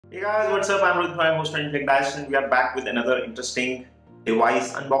Hey guys, what's up? I'm Rohit Khurana, host of Intellect, and we are back with another interesting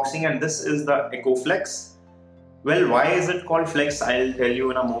device unboxing, and this is the Echo Flex. Well, why is it called Flex? I'll tell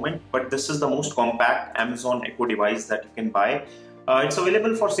you in a moment, but this is the most compact Amazon Echo device that you can buy. It's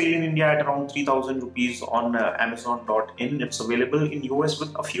available for sale in India at around 3000 rupees on Amazon.in. It's available in US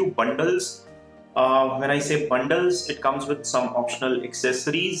with a few bundles. When I say bundles, it comes with some optional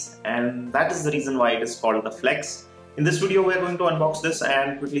accessories, and that is the reason why it is called the Flex. In this video, we're going to unbox this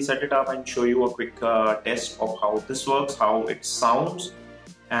and quickly set it up and show you a quick test of how this works, how it sounds,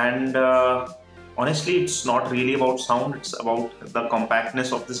 and honestly, it's not really about sound, it's about the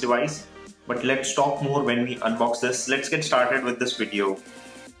compactness of this device. But let's talk more when we unbox this. Let's get started with this video.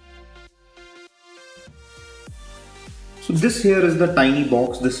 So this here is the tiny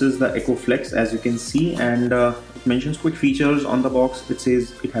box. This is the Echo Flex, as you can see, and it mentions quick features on the box. It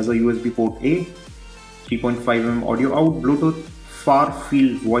says it has a USB port A, 3.5mm audio out, Bluetooth, far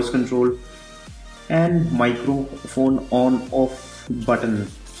field voice control, and microphone on off button.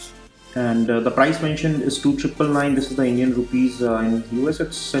 And the price mentioned is 2,999. This is the Indian rupees. In US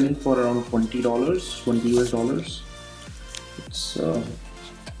it's selling for around $20, 20 US dollars. It's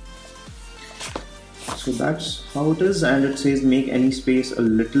so that's how it is, and it says make any space a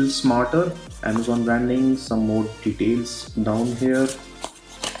little smarter. Amazon branding, some more details down here.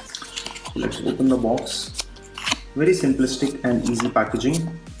 So let's open the box. Very simplistic and easy packaging,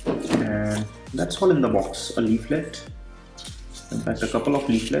 and that's all in the box. A leaflet, in fact a couple of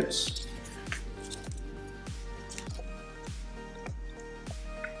leaflets,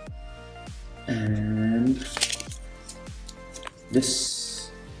 and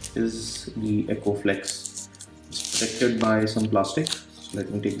this is the Echo Flex. It's protected by some plastic, so let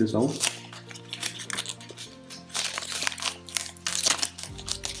me take this out.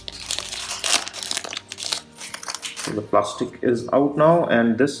 So the plastic is out now,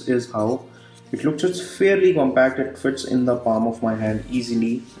 and this is how it looks. It's fairly compact. It fits in the palm of my hand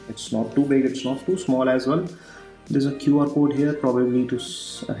easily. It's not too big, it's not too small as well. There's a QR code here, probably to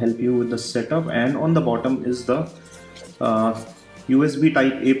help you with the setup, and on the bottom is the USB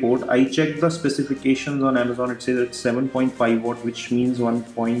type A port. I checked the specifications on Amazon. It says it's 7.5 watt, which means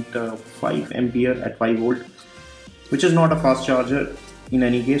 1.5 ampere at 5 volt, which is not a fast charger in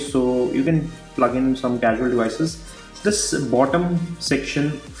any case, so you can plug in some casual devices. This bottom section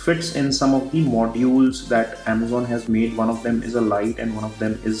fits in some of the modules that Amazon has made. One of them is a light and one of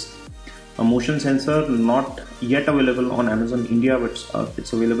them is a motion sensor, not yet available on Amazon India, but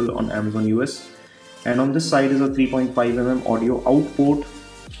it's available on Amazon US. And on this side is a 3.5mm audio out port.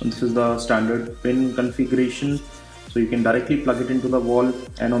 And this is the standard pin configuration, so you can directly plug it into the wall.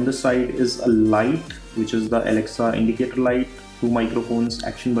 And on this side is a light, which is the Alexa indicator light, 2 microphones,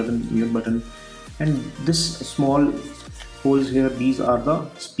 action button, mute button, and this small holes here, these are the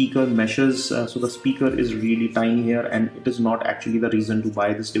speaker meshes. So the speaker is really tiny here, and it is not actually the reason to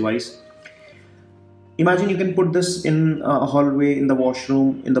buy this device. Imagine you can put this in a hallway, in the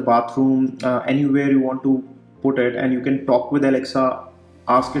washroom, in the bathroom, anywhere you want to put it, and you can talk with Alexa,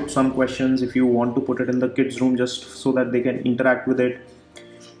 ask it some questions. If you want to put it in the kids' room just so that they can interact with it,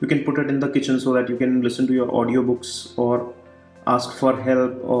 you can put it in the kitchen so that you can listen to your audiobooks, or ask for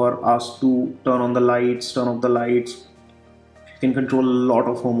help, or ask to turn on the lights, turn off the lights. You can control a lot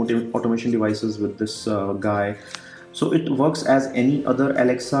of home automation devices with this guy. So it works as any other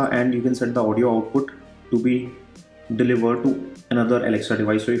Alexa, and you can set the audio output to be delivered to another Alexa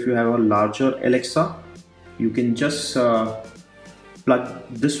device. So if you have a larger Alexa, you can just plug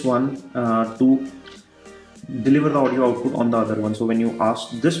this one to deliver the audio output on the other one. So when you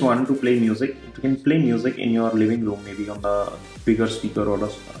ask this one to play music, you can play music in your living room, maybe on the bigger speaker or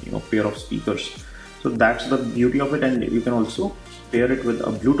a pair of speakers. So that's the beauty of it. And you can also pair it with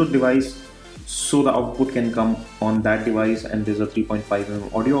a Bluetooth device, so the output can come on that device. And there's a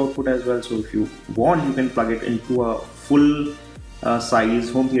 3.5mm audio output as well. So if you want, you can plug it into a full size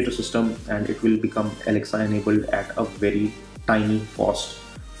home theater system, and it will become Alexa enabled at a very tiny cost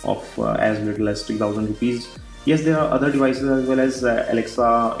of as little as 3,000 rupees. Yes, there are other devices as well as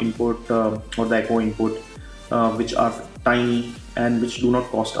Alexa input or the Echo input, which are tiny and which do not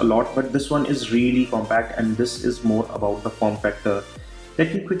cost a lot, but this one is really compact, and this is more about the form factor.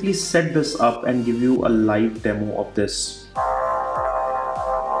 Let me quickly set this up and give you a live demo of this.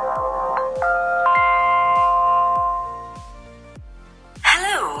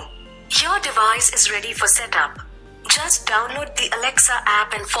 Hello, your device is ready for setup. Just download the Alexa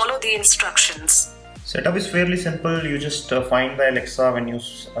app and follow the instructions. Setup is fairly simple. You just find the Alexa when you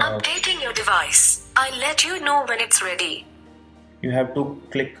updating your device. I'll let you know when it's ready. You have to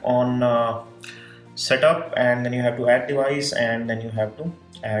click on setup, and then you have to add device, and then you have to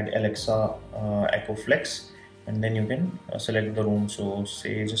add Alexa Echo Flex, and then you can select the room. So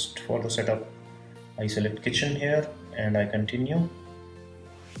say just for the setup, I select kitchen here and I continue.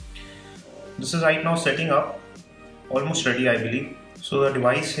 This is right now setting up, almost ready I believe. So the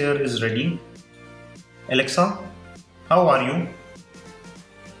device here is ready. Alexa, how are you?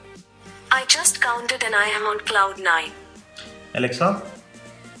 I just counted and I am on cloud 9. Alexa,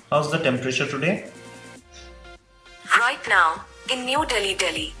 how's the temperature today? Right now, in New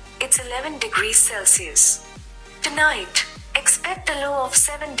Delhi, it's 11 degrees Celsius. Tonight, expect a low of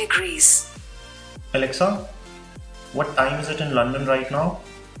 7 degrees. Alexa, what time is it in London right now?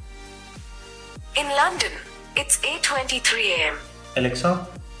 In London, it's 8:23 am. Alexa,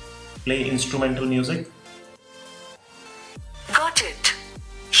 play instrumental music. Got it.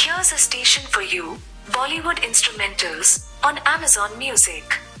 Here's a station for you, Bollywood instrumentals, on Amazon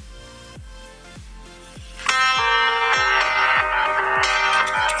Music.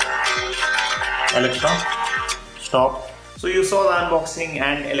 Alexa, stop. So you saw the unboxing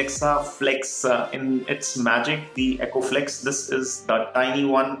and Alexa Flex in its magic, the Echo Flex. This is the tiny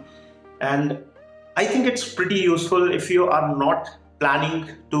one, and I think it's pretty useful if you are not planning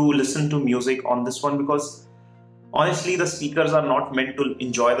to listen to music on this one, because honestly the speakers are not meant to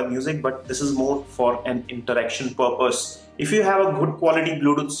enjoy the music, but this is more for an interaction purpose. If you have a good quality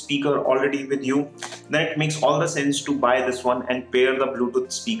Bluetooth speaker already with you, then it makes all the sense to buy this one and pair the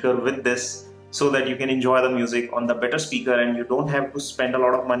Bluetooth speaker with this, so that you can enjoy the music on the better speaker and you don't have to spend a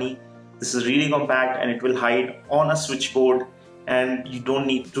lot of money. This is really compact and it will hide on a switchboard, and you don't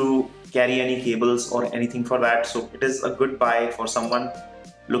need to carry any cables or anything for that. So it is a good buy for someone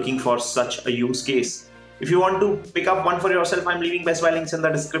looking for such a use case. If you want to pick up one for yourself, I'm leaving Best Buy links in the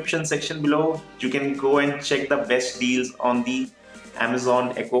description section below. You can go and check the best deals on the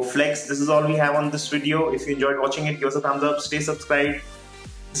Amazon Echo Flex. This is all we have on this video. If you enjoyed watching it, give us a thumbs up, stay subscribed.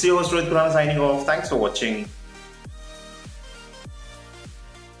 This is your host Rohit Khurana signing off. Thanks for watching.